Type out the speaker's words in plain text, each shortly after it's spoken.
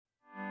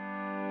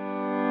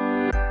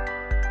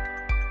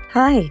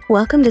Hi,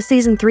 welcome to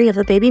Season 3 of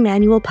the Baby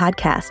Manual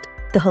podcast,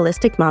 the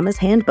Holistic Mama's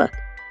Handbook.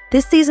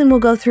 This season will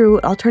go through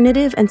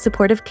alternative and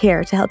supportive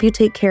care to help you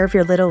take care of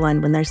your little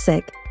one when they're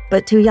sick,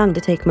 but too young to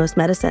take most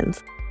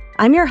medicines.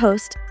 I'm your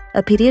host,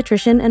 a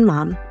pediatrician and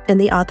mom, and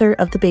the author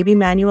of the Baby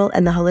Manual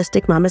and the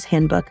Holistic Mama's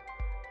Handbook,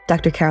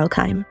 Dr. Carole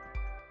Keim.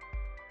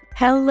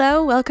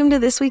 Hello, welcome to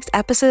this week's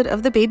episode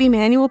of the Baby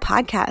Manual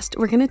podcast.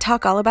 We're going to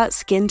talk all about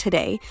skin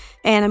today,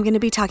 and I'm going to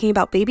be talking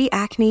about baby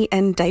acne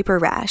and diaper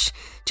rash.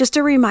 Just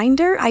a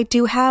reminder, I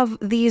do have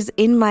these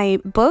in my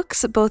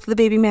books, both the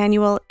Baby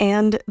Manual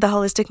and the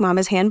Holistic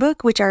Mama's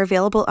Handbook, which are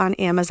available on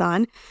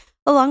Amazon,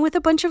 along with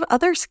a bunch of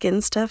other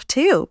skin stuff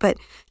too. But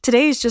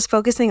today is just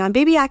focusing on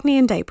baby acne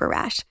and diaper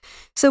rash.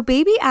 So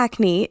baby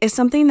acne is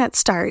something that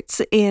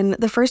starts in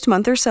the first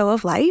month or so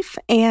of life,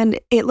 and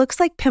it looks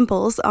like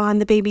pimples on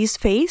the baby's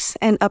face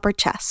and upper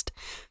chest.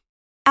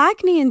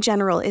 Acne in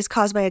general is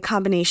caused by a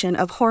combination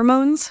of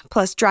hormones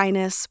plus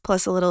dryness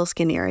plus a little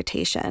skin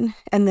irritation.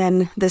 And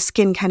then the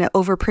skin kind of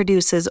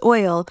overproduces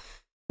oil,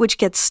 which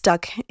gets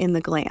stuck in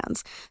the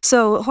glands.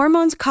 So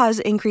hormones cause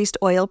increased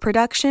oil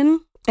production.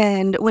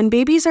 And when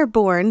babies are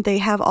born, they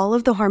have all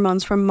of the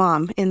hormones from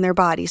mom in their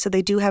body. So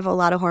they do have a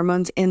lot of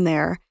hormones in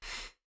there.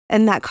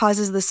 And that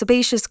causes the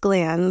sebaceous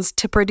glands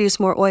to produce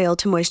more oil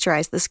to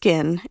moisturize the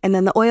skin. And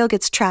then the oil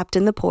gets trapped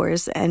in the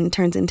pores and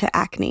turns into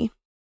acne.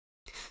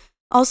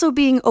 Also,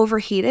 being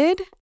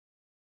overheated.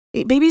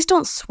 Babies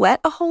don't sweat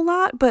a whole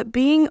lot, but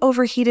being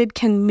overheated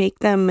can make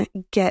them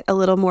get a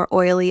little more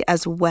oily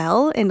as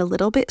well and a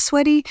little bit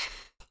sweaty.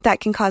 That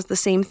can cause the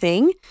same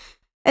thing.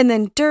 And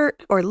then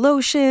dirt or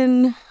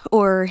lotion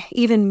or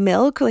even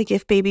milk, like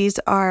if babies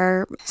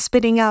are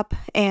spitting up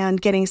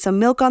and getting some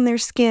milk on their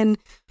skin,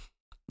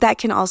 that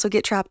can also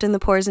get trapped in the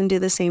pores and do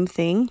the same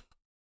thing.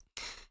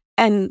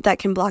 And that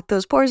can block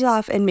those pores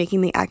off and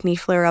making the acne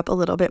flare up a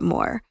little bit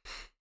more.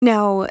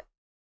 Now,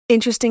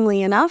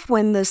 interestingly enough,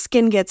 when the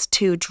skin gets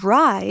too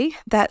dry,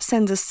 that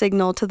sends a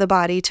signal to the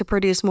body to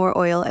produce more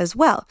oil as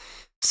well.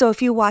 So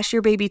if you wash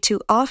your baby too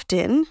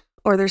often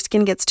or their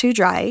skin gets too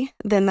dry,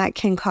 then that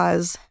can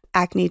cause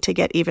acne to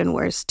get even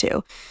worse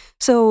too.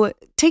 So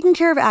taking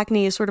care of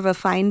acne is sort of a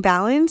fine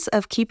balance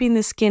of keeping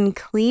the skin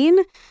clean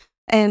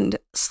and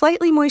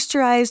slightly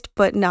moisturized,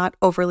 but not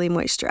overly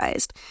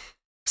moisturized.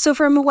 So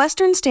from a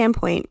Western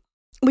standpoint,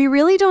 we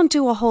really don't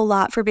do a whole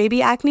lot for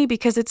baby acne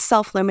because it's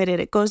self-limited.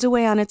 It goes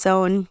away on its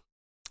own.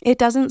 It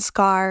doesn't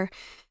scar.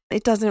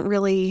 It doesn't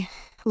really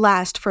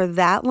last for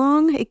that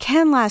long. It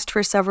can last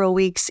for several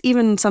weeks,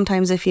 even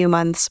sometimes a few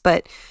months,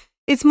 but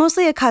it's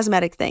mostly a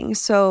cosmetic thing.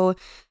 So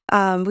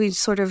we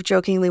sort of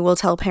jokingly will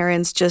tell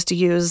parents just to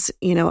use,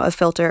 a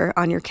filter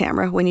on your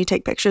camera when you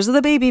take pictures of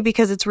the baby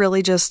because it's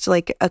really just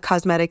like a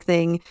cosmetic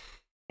thing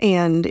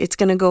and it's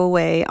going to go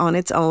away on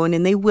its own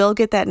and they will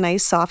get that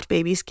nice soft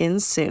baby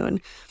skin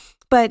soon.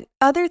 But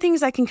other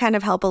things that can kind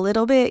of help a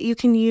little bit, you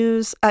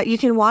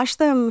can wash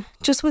them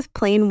just with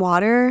plain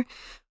water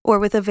or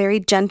with a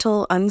very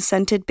gentle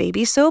unscented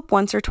baby soap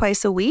once or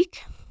twice a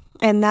week.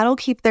 And that'll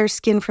keep their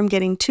skin from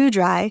getting too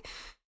dry.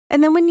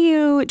 And then when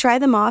you dry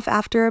them off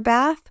after a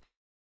bath,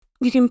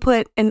 you can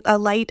put a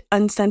light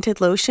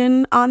unscented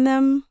lotion on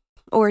them.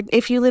 Or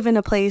if you live in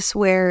a place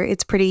where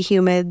it's pretty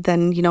humid,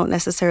 then you don't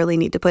necessarily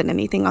need to put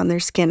anything on their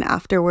skin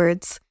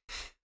afterwards.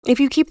 If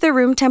you keep the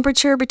room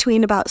temperature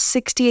between about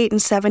 68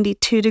 and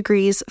 72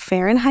 degrees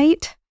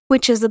Fahrenheit,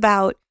 which is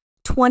about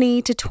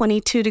 20 to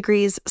 22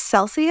 degrees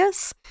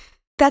Celsius,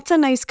 that's a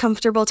nice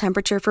comfortable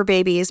temperature for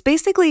babies.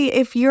 Basically,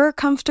 if you're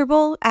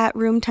comfortable at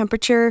room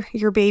temperature,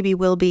 your baby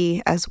will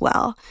be as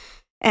well.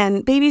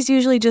 And babies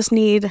usually just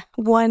need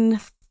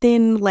one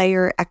thin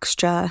layer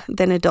extra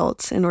than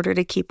adults in order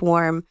to keep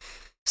warm.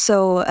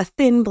 So a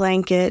thin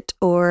blanket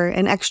or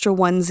an extra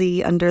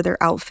onesie under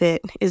their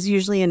outfit is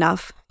usually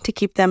enough to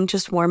keep them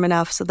just warm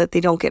enough so that they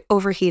don't get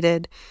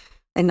overheated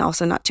and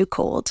also not too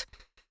cold.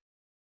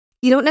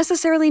 You don't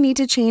necessarily need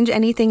to change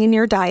anything in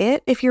your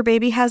diet if your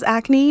baby has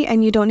acne,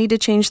 and you don't need to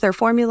change their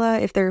formula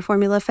if they're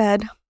formula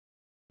fed.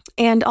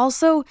 And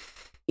also,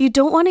 you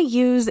don't want to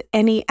use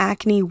any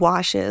acne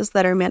washes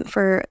that are meant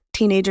for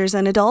teenagers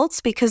and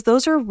adults because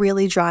those are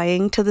really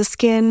drying to the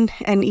skin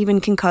and even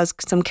can cause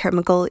some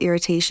chemical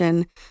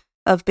irritation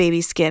of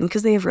baby skin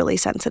because they have really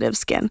sensitive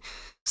skin.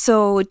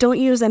 So don't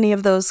use any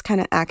of those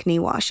kind of acne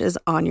washes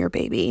on your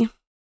baby.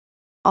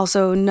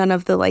 Also, none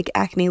of the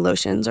acne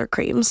lotions or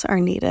creams are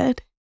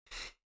needed.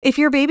 If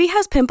your baby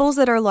has pimples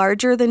that are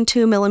larger than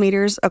 2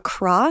 millimeters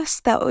across,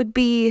 that would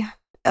be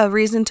a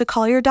reason to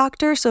call your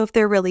doctor. So if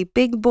they're really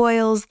big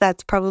boils,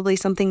 that's probably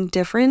something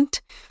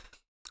different.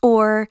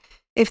 Or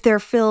if they're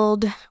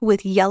filled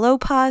with yellow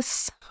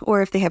pus,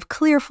 or if they have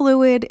clear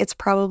fluid, it's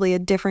probably a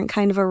different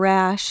kind of a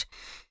rash.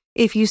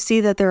 If you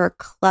see that there are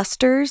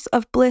clusters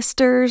of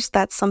blisters,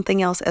 that's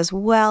something else as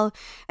well.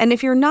 And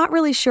if you're not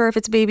really sure if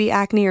it's baby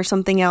acne or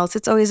something else,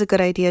 it's always a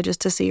good idea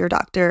just to see your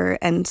doctor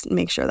and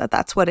make sure that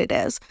that's what it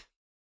is.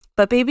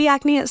 But baby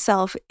acne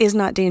itself is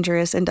not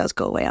dangerous and does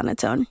go away on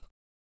its own.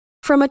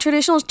 From a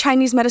traditional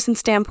Chinese medicine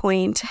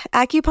standpoint,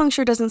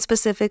 acupuncture doesn't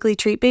specifically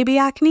treat baby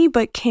acne,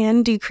 but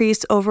can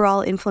decrease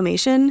overall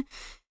inflammation.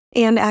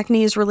 And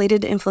acne is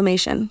related to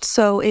inflammation,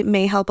 so it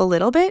may help a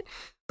little bit.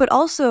 But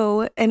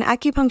also, an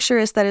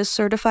acupuncturist that is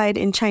certified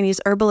in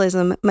Chinese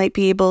herbalism might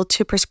be able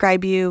to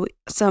prescribe you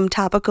some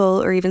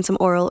topical or even some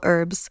oral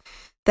herbs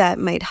that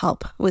might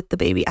help with the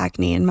baby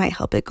acne and might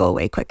help it go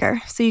away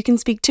quicker. So you can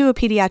speak to a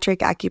pediatric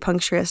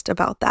acupuncturist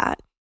about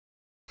that.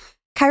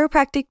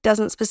 Chiropractic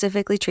doesn't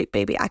specifically treat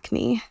baby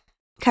acne.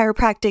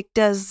 Chiropractic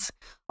does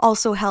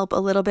also help a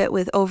little bit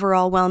with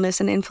overall wellness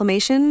and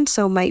inflammation,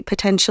 so might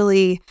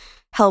potentially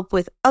help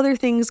with other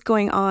things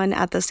going on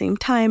at the same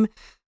time,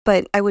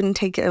 but I wouldn't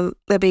take a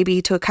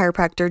baby to a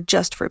chiropractor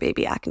just for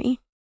baby acne.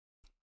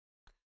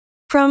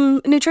 From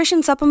a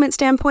nutrition supplement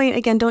standpoint,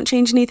 again, don't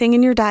change anything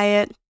in your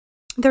diet.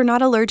 They're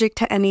not allergic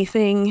to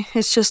anything.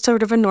 It's just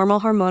sort of a normal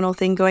hormonal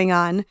thing going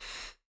on.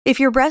 If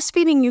you're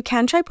breastfeeding, you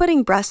can try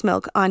putting breast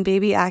milk on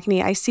baby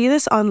acne. I see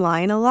this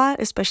online a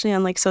lot, especially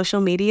on social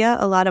media.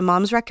 A lot of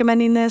moms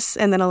recommending this,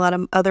 and then a lot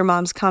of other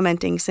moms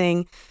commenting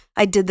saying,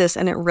 I did this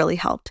and it really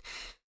helped.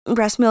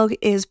 Breast milk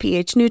is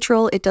pH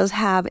neutral. It does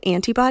have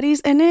antibodies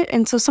in it.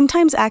 And so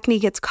sometimes acne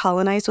gets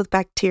colonized with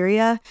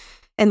bacteria,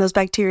 and those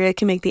bacteria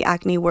can make the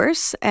acne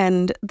worse.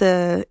 And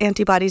the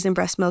antibodies in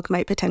breast milk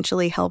might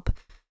potentially help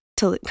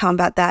to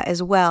combat that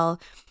as well.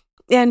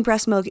 And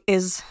breast milk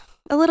is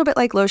a little bit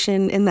like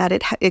lotion in that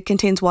it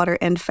contains water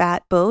and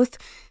fat both.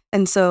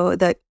 And so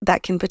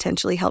that can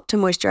potentially help to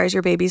moisturize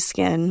your baby's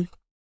skin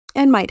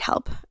and might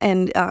help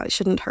and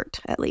shouldn't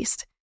hurt at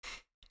least.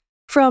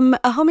 From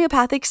a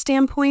homeopathic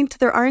standpoint,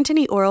 there aren't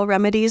any oral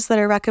remedies that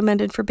are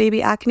recommended for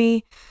baby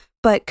acne,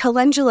 but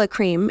calendula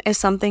cream is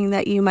something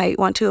that you might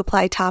want to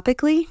apply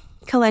topically.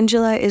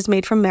 Calendula is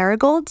made from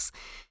marigolds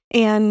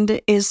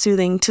and is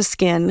soothing to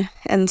skin.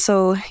 And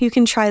so you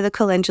can try the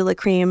calendula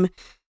cream.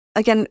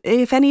 Again,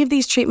 if any of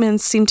these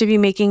treatments seem to be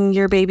making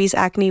your baby's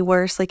acne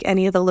worse, like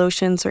any of the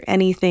lotions or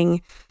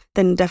anything,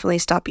 then definitely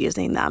stop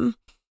using them.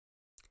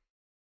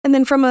 And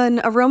then from an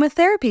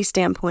aromatherapy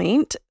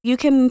standpoint, you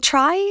can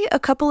try a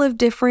couple of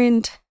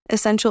different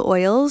essential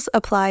oils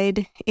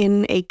applied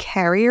in a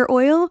carrier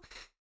oil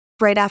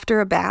right after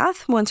a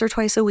bath once or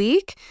twice a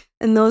week.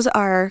 And those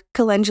are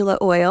calendula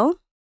oil,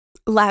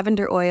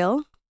 lavender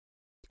oil,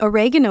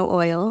 oregano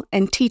oil,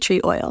 and tea tree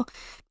oil.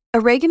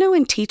 Oregano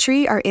and tea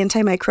tree are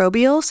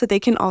antimicrobial, so they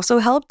can also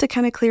help to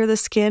kind of clear the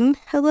skin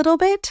a little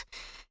bit.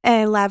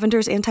 And lavender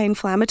is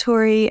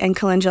anti-inflammatory, and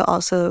calendula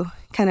also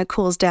kind of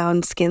cools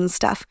down skin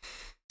stuff.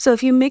 So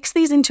if you mix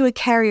these into a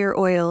carrier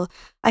oil,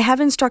 I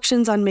have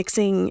instructions on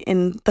mixing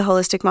in the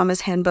Holistic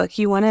Mama's Handbook.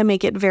 You want to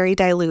make it very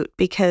dilute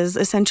because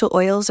essential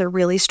oils are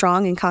really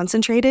strong and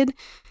concentrated.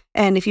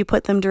 And if you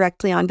put them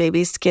directly on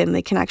baby's skin,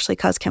 they can actually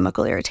cause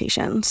chemical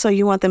irritation. So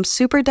you want them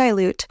super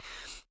dilute.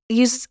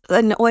 Use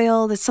an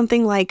oil that's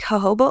something like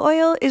jojoba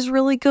oil is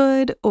really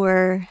good,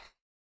 or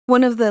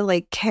one of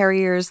the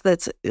carriers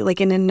that's like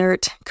an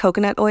inert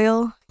coconut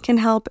oil can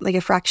help, like a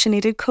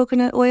fractionated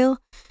coconut oil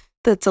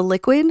that's a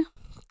liquid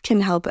can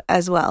help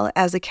as well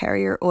as a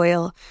carrier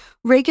oil.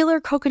 Regular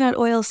coconut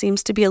oil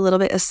seems to be a little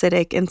bit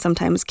acidic and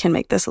sometimes can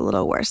make this a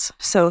little worse.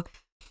 So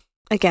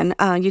again,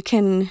 you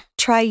can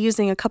try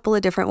using a couple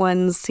of different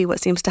ones, see what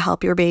seems to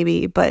help your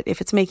baby, but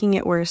if it's making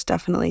it worse,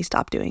 definitely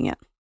stop doing it.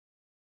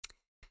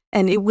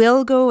 And it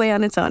will go away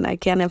on its own. I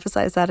can't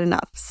emphasize that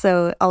enough.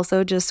 So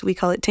also we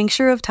call it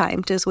tincture of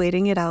time. Just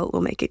waiting it out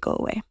will make it go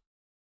away.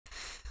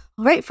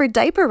 All right, for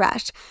diaper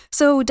rash.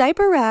 So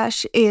diaper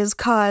rash is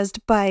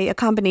caused by a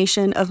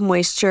combination of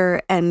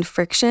moisture and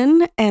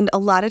friction, and a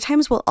lot of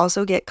times will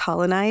also get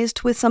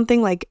colonized with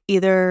something like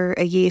either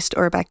a yeast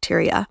or a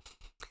bacteria.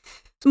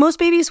 So most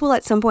babies will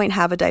at some point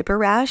have a diaper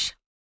rash,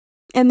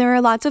 and there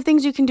are lots of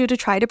things you can do to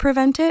try to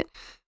prevent it.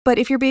 But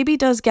if your baby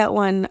does get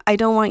one, I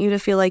don't want you to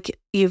feel like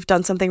you've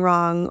done something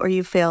wrong or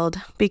you've failed,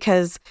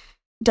 because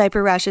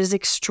diaper rash is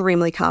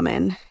extremely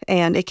common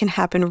and it can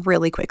happen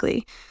really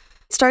quickly.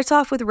 It starts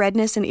off with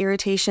redness and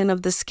irritation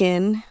of the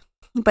skin,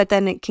 but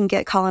then it can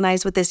get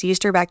colonized with this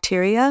yeast or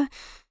bacteria.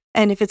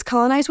 And if it's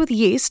colonized with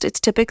yeast, it's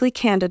typically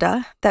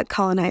Candida that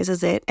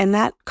colonizes it, and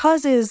that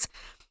causes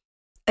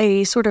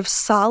a sort of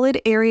solid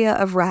area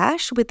of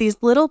rash with these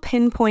little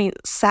pinpoint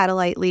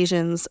satellite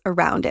lesions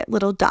around it,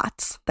 little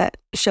dots that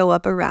show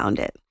up around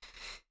it.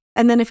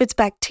 And then if it's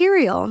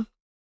bacterial,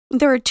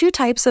 there are two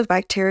types of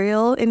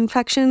bacterial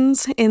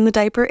infections in the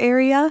diaper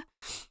area.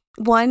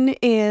 One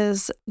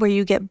is where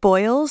you get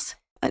boils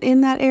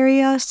in that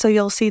area. So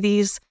you'll see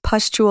these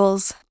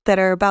pustules that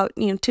are about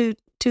 2-3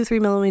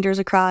 millimeters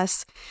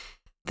across.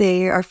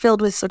 They are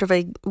filled with sort of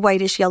a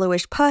whitish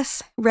yellowish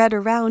pus, red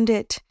around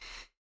it.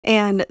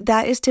 And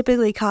that is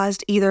typically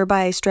caused either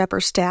by strep or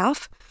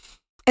staph.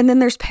 And then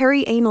there's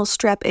perianal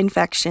strep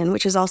infection,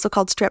 which is also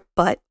called strep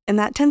butt. And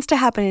that tends to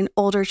happen in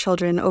older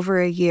children over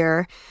a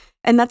year.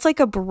 And that's like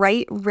a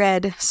bright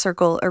red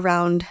circle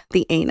around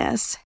the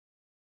anus.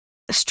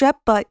 Strep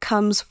butt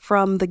comes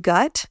from the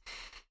gut.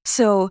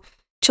 So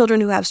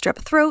children who have strep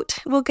throat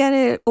will get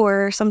it,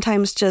 or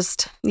sometimes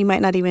just you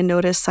might not even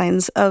notice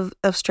signs of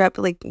strep.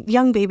 Like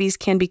young babies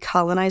can be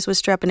colonized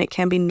with strep and it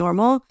can be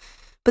normal.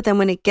 But then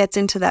when it gets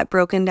into that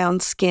broken down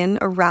skin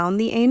around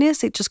the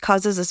anus, it just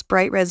causes this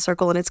bright red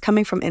circle, and it's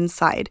coming from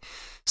inside.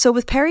 So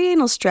with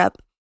perianal strep,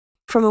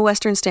 from a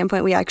Western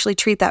standpoint, we actually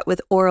treat that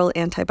with oral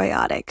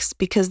antibiotics,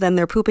 because then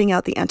they're pooping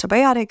out the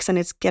antibiotics and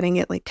it's getting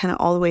it like kind of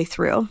all the way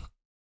through.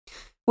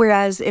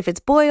 Whereas if it's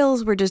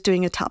boils, we're just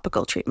doing a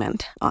topical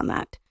treatment on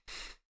that.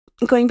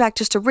 Going back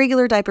just to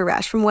regular diaper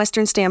rash from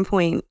Western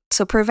standpoint,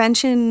 so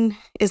prevention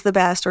is the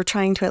best, or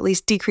trying to at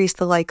least decrease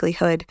the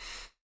likelihood,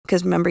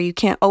 because remember, you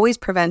can't always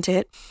prevent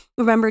it.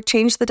 Remember,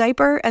 change the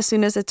diaper as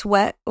soon as it's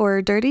wet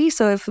or dirty.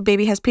 So if a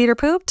baby has peed or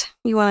pooped,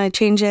 you want to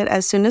change it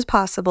as soon as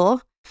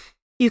possible.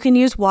 You can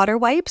use water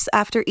wipes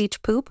after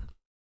each poop.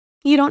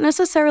 You don't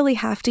necessarily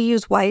have to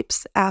use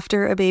wipes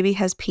after a baby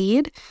has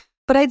peed,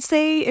 but I'd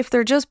say if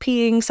they're just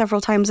peeing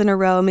several times in a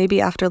row, maybe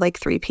after like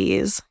 3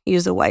 pees,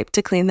 use a wipe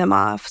to clean them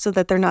off so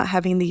that they're not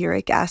having the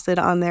uric acid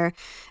on there.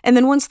 And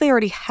then once they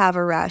already have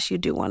a rash, you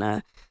do want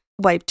to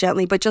wipe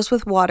gently, but just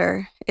with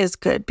water is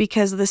good,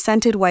 because the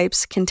scented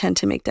wipes can tend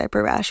to make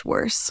diaper rash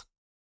worse.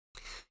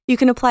 You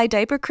can apply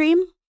diaper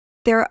cream.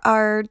 There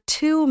are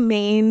 2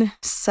 main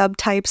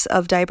subtypes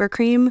of diaper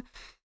cream.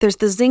 There's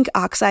the zinc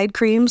oxide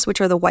creams, which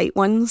are the white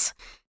ones.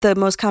 The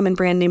most common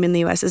brand name in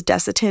the US is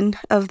Desitin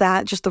of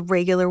that, just the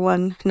regular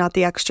one, not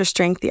the extra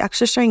strength. The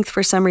extra strength,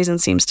 for some reason,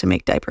 seems to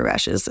make diaper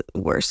rashes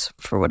worse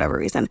for whatever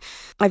reason.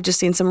 I've just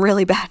seen some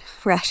really bad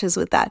rashes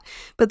with that.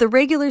 But the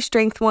regular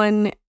strength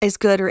one is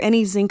good, or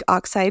any zinc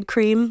oxide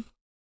cream.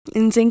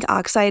 And zinc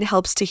oxide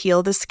helps to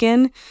heal the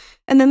skin.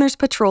 And then there's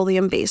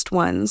petroleum-based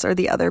ones, or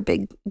the other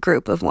big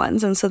group of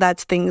ones. And so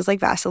that's things like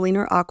Vaseline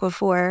or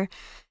Aquaphor.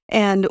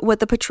 And what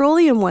the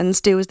petroleum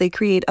ones do is they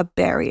create a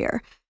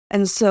barrier.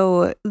 And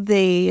so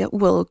they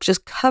will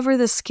just cover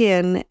the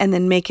skin and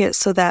then make it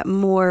so that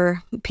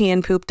more pee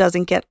and poop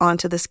doesn't get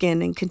onto the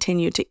skin and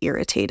continue to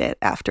irritate it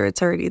after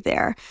it's already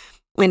there.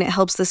 And it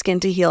helps the skin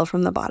to heal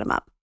from the bottom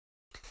up.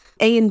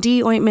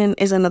 A&D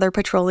ointment is another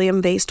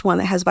petroleum-based one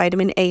that has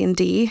vitamin A and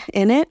D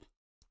in it.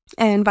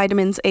 And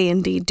vitamins A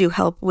and D do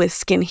help with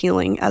skin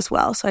healing as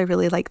well. So I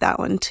really like that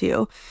one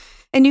too.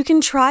 And you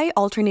can try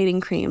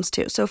alternating creams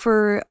too. So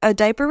for a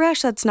diaper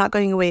rash that's not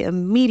going away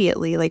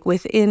immediately, like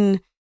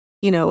within,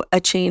 a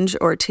change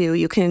or 2,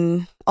 you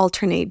can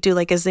alternate, do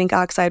like a zinc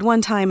oxide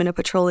one time and a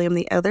petroleum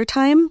the other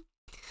time.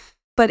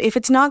 But if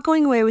it's not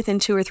going away within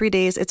 2 or 3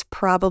 days, it's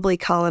probably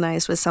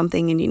colonized with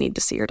something and you need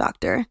to see your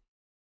doctor.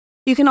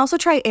 You can also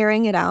try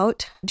airing it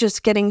out.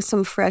 Just getting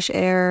some fresh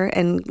air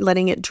and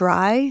letting it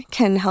dry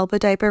can help a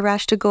diaper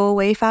rash to go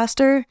away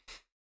faster.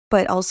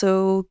 But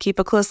also keep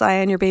a close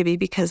eye on your baby,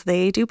 because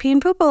they do pee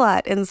and poop a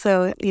lot. And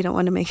so you don't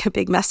want to make a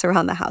big mess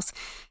around the house.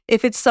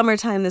 If it's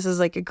summertime, this is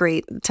like a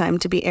great time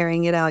to be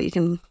airing it out. You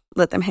can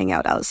let them hang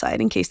out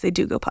outside in case they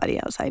do go potty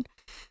outside.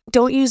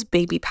 Don't use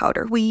baby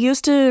powder. We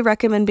used to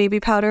recommend baby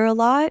powder a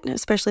lot,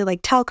 especially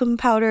like talcum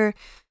powder.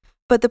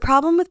 But the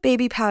problem with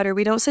baby powder,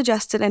 we don't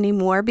suggest it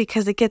anymore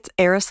because it gets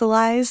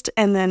aerosolized,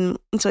 and then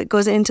so it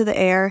goes into the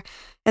air,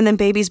 and then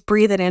babies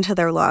breathe it into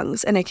their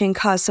lungs, and it can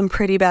cause some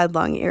pretty bad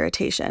lung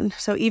irritation.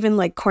 So even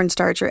like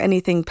cornstarch or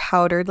anything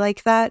powdered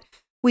like that,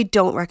 we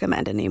don't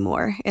recommend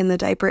anymore in the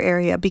diaper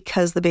area,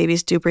 because the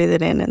babies do breathe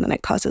it in and then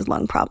it causes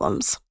lung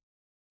problems.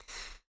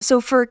 So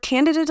for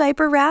Candida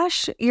diaper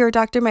rash, your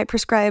doctor might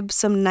prescribe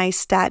some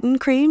nystatin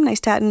cream.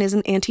 Nystatin is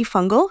an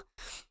antifungal.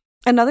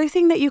 Another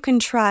thing that you can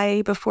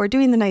try before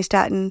doing the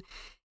nystatin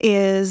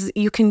is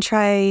you can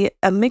try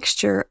a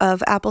mixture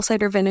of apple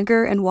cider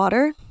vinegar and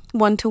water,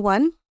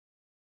 1-to-1.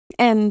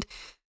 And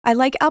I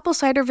like apple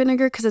cider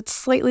vinegar because it's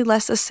slightly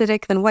less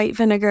acidic than white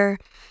vinegar.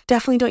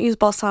 Definitely don't use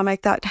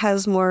balsamic. That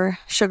has more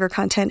sugar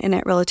content in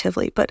it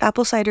relatively. But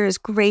apple cider is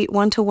great,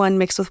 1-to-1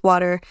 mixed with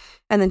water,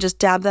 and then just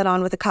dab that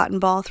on with a cotton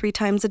ball 3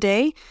 times a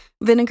day.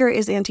 Vinegar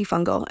is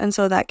antifungal, and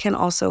so that can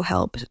also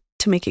help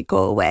to make it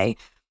go away.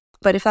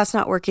 But if that's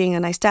not working, a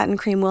nystatin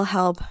cream will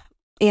help.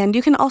 And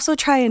you can also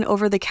try an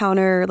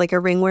over-the-counter, like a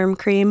ringworm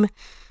cream.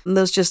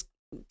 Those just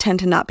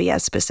tend to not be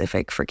as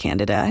specific for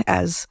Candida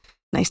as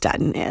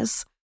nystatin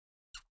is.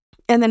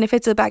 And then if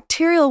it's a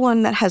bacterial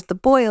one that has the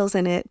boils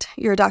in it,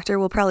 your doctor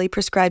will probably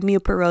prescribe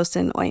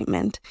mupirocin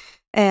ointment.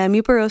 And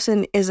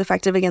mupirocin is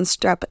effective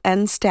against strep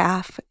and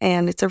staph,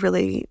 and it's a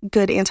really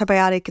good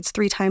antibiotic. It's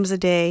 3 times a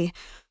day.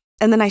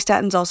 And the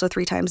nystatin's also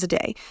 3 times a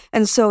day.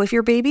 And so if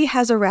your baby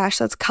has a rash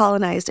that's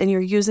colonized and you're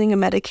using a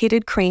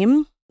medicated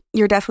cream,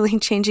 you're definitely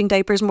changing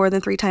diapers more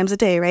than 3 times a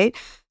day, right?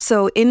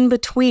 So in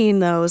between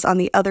those, on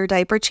the other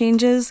diaper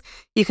changes,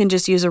 you can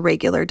just use a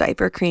regular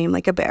diaper cream,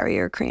 like a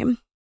barrier cream.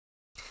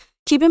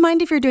 Keep in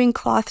mind, if you're doing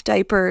cloth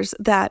diapers,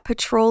 that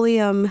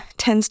petroleum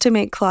tends to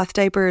make cloth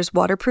diapers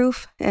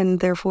waterproof and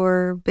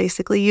therefore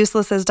basically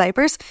useless as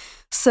diapers.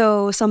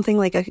 So something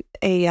like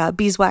a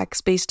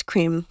beeswax-based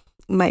cream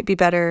might be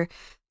better.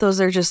 Those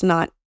are just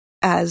not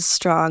as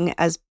strong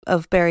as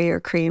of barrier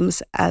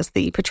creams as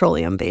the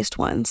petroleum-based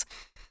ones.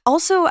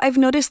 Also, I've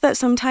noticed that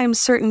sometimes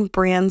certain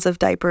brands of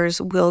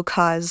diapers will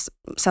cause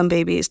some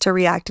babies to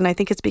react, and I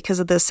think it's because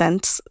of the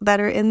scents that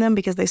are in them,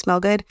 because they smell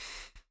good.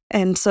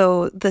 And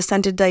so the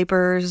scented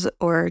diapers,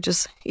 or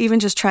just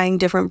trying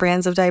different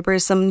brands of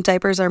diapers. Some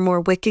diapers are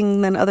more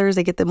wicking than others.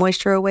 They get the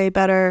moisture away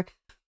better.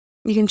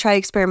 You can try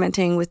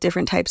experimenting with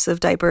different types of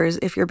diapers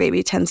if your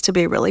baby tends to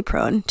be really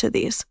prone to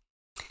these.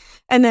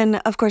 And then,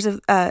 of course,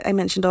 I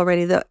mentioned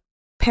already the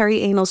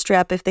perianal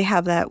strep. If they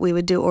have that, we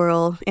would do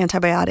oral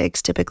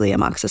antibiotics, typically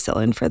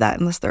amoxicillin for that,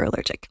 unless they're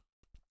allergic.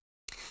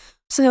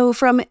 So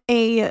from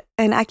an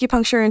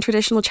acupuncture and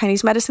traditional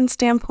Chinese medicine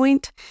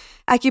standpoint,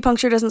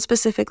 acupuncture doesn't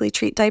specifically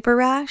treat diaper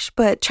rash,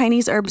 but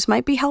Chinese herbs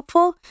might be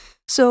helpful.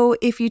 So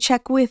if you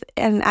check with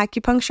an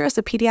acupuncturist,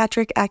 a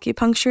pediatric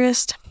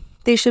acupuncturist,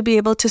 they should be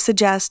able to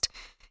suggest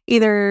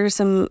either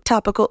some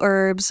topical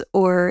herbs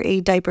or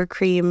a diaper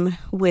cream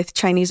with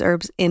Chinese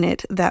herbs in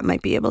it that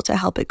might be able to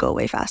help it go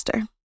away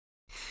faster.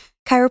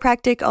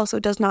 Chiropractic also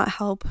does not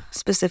help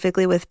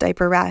specifically with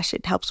diaper rash.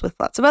 It helps with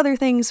lots of other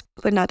things,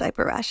 but not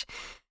diaper rash.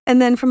 And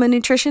then from a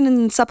nutrition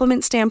and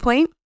supplement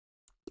standpoint,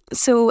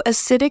 so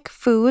acidic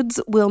foods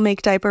will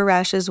make diaper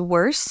rashes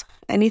worse.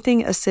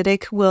 Anything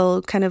acidic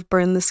will kind of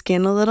burn the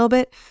skin a little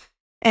bit.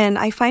 And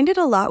I find it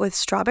a lot with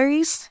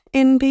strawberries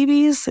in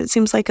babies. It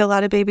seems like a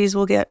lot of babies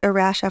will get a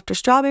rash after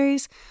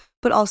strawberries,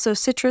 but also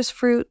citrus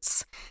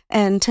fruits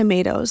and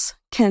tomatoes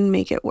can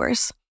make it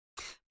worse.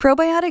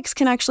 Probiotics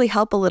can actually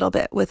help a little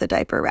bit with a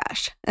diaper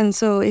rash. And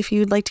so if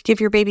you'd like to give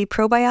your baby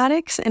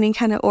probiotics, any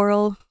kind of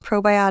oral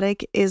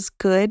probiotic is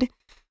good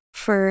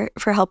for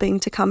helping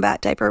to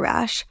combat diaper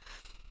rash.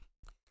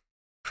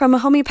 From a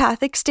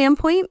homeopathic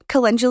standpoint,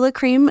 calendula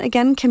cream,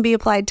 again, can be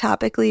applied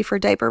topically for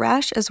diaper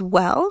rash as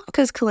well,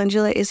 because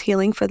calendula is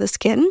healing for the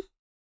skin.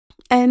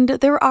 And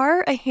there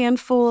are a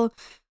handful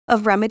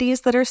of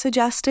remedies that are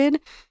suggested.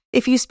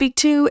 If you speak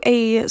to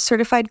a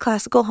certified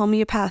classical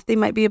homeopath, they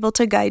might be able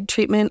to guide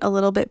treatment a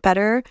little bit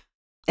better.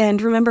 And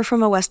remember,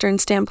 from a Western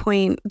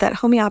standpoint, that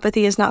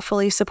homeopathy is not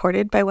fully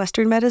supported by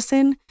Western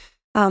medicine,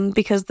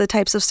 because the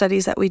types of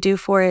studies that we do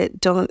for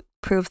it don't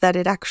prove that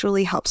it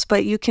actually helps.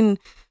 But you can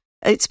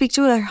speak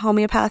to a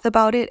homeopath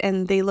about it,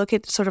 and they look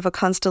at sort of a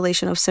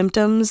constellation of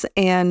symptoms,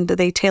 and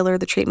they tailor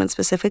the treatment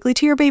specifically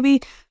to your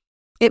baby.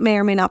 It may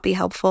or may not be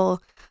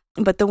helpful,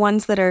 but the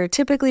ones that are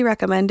typically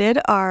recommended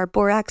are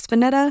borax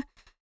veneta,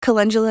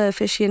 Calendula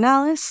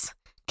officinalis,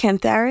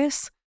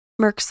 cantharis,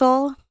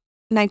 Merxol,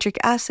 nitric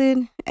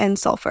acid, and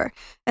sulfur.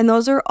 And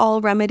those are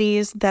all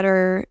remedies that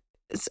are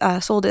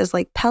sold as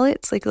like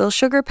pellets, like little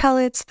sugar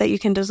pellets that you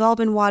can dissolve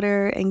in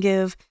water and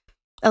give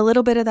a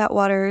little bit of that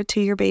water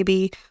to your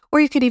baby, or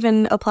you could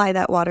even apply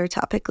that water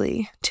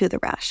topically to the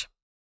rash.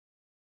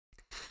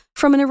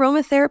 From an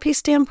aromatherapy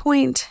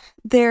standpoint,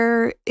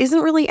 there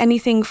isn't really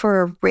anything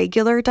for a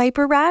regular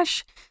diaper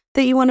rash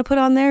that you want to put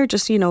on there.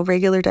 Just,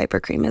 regular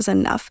diaper cream is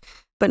enough,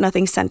 but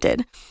nothing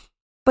scented.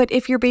 But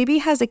if your baby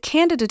has a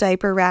candida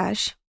diaper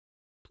rash,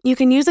 you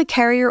can use a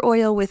carrier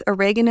oil with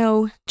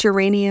oregano,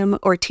 geranium,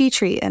 or tea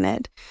tree in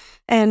it.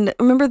 And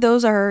remember,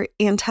 those are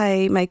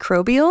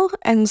antimicrobial,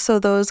 and so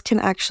those can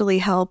actually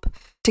help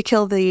to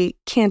kill the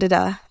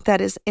candida that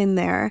is in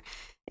there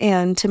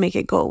and to make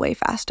it go away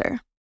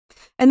faster.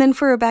 And then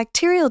for a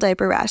bacterial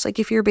diaper rash, like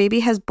if your baby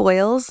has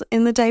boils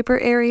in the diaper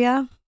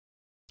area,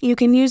 you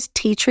can use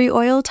tea tree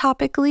oil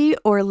topically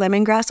or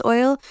lemongrass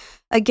oil,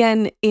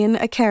 again, in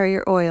a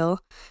carrier oil.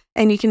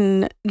 And you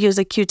can use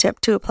a Q-tip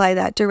to apply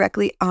that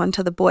directly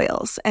onto the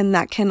boils. And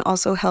that can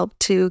also help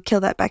to kill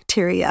that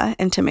bacteria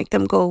and to make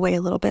them go away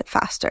a little bit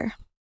faster.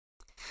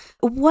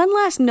 One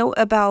last note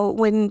about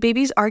when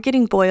babies are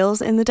getting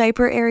boils in the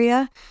diaper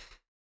area,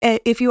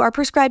 if you are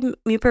prescribed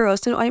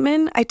mupirocin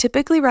ointment, I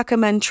typically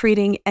recommend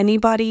treating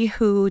anybody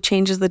who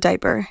changes the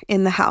diaper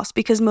in the house,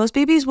 because most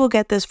babies will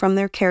get this from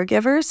their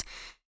caregivers.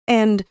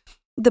 And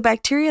the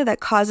bacteria that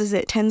causes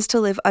it tends to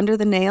live under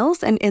the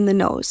nails and in the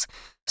nose.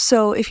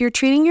 So if you're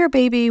treating your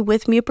baby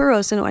with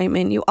mupirocin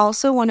ointment, you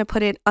also want to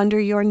put it under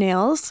your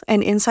nails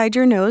and inside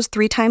your nose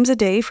 3 times a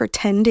day for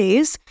 10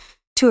 days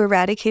to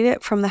eradicate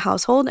it from the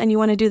household. And you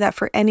want to do that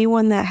for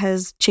anyone that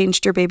has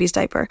changed your baby's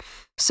diaper.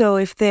 So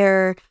if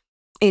they're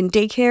in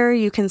daycare,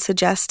 you can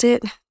suggest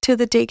it to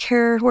the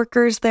daycare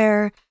workers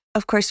there.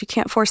 Of course, you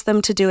can't force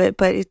them to do it,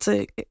 but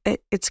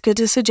it's good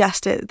to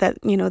suggest it, that,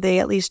 they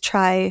at least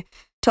try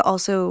to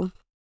also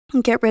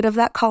get rid of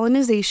that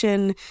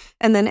colonization,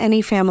 and then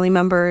any family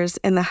members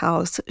in the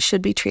house should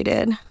be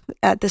treated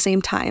at the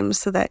same time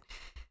so that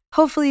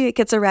hopefully it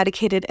gets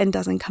eradicated and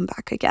doesn't come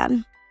back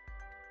again.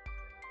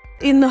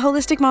 In the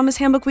Holistic Mama's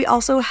Handbook, we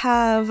also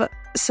have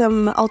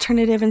some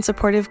alternative and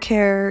supportive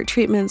care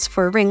treatments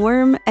for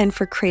ringworm and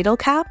for cradle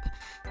cap.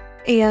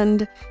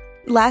 And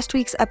last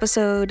week's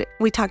episode,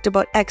 we talked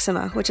about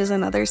eczema, which is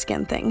another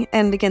skin thing.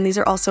 And again, these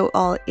are also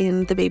all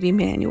in the baby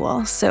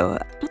manual. So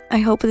I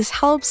hope this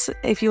helps.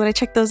 If you want to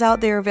check those out,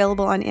 they're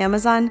available on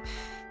Amazon.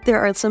 There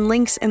are some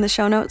links in the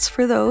show notes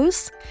for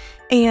those.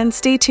 And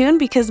stay tuned,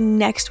 because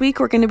next week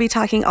we're going to be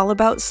talking all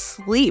about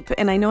sleep.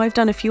 And I know I've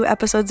done a few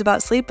episodes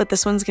about sleep, but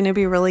this one's going to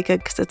be really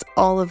good because it's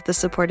all of the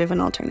supportive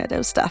and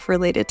alternative stuff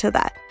related to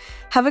that.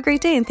 Have a great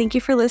day, and thank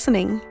you for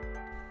listening.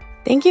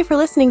 Thank you for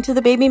listening to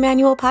the Baby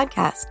Manual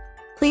podcast.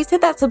 Please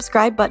hit that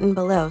subscribe button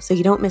below so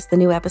you don't miss the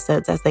new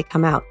episodes as they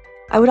come out.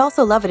 I would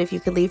also love it if you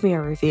could leave me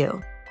a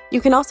review.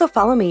 You can also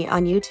follow me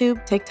on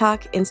YouTube,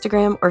 TikTok,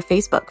 Instagram, or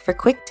Facebook for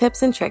quick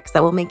tips and tricks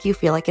that will make you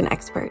feel like an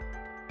expert.